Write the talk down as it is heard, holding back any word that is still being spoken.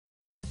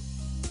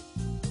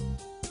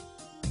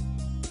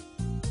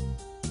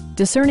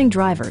Discerning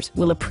drivers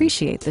will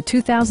appreciate the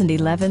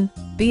 2011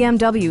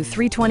 BMW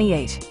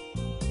 328.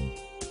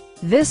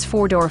 This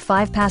four-door,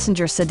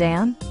 five-passenger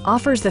sedan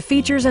offers the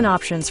features and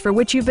options for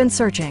which you've been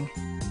searching.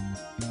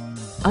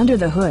 Under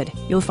the hood,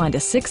 you'll find a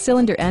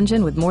six-cylinder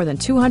engine with more than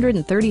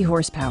 230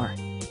 horsepower,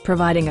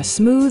 providing a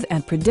smooth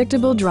and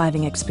predictable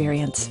driving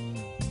experience.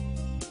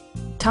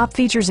 Top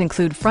features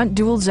include front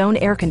dual-zone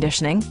air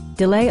conditioning,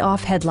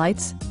 delay-off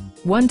headlights,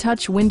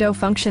 one-touch window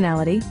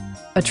functionality,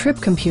 a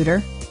trip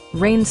computer,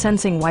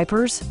 rain-sensing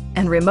wipers,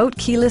 and remote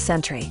keyless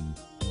entry.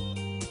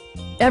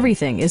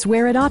 Everything is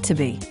where it ought to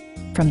be,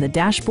 from the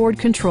dashboard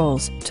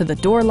controls to the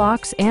door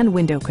locks and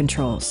window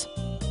controls.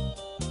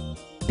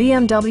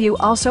 BMW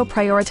also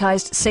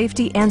prioritized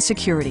safety and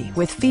security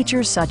with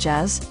features such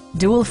as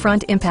dual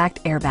front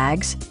impact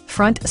airbags,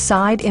 front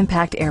side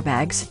impact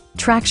airbags,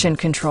 traction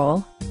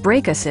control,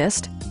 brake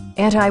assist,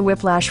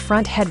 anti-whiplash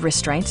front head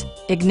restraints,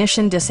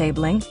 ignition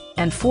disabling,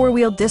 and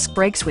four-wheel disc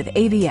brakes with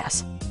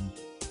ABS.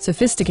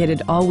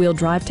 Sophisticated all-wheel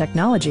drive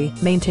technology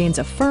maintains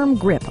a firm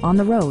grip on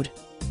the road.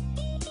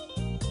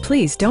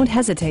 Please don't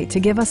hesitate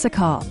to give us a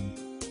call.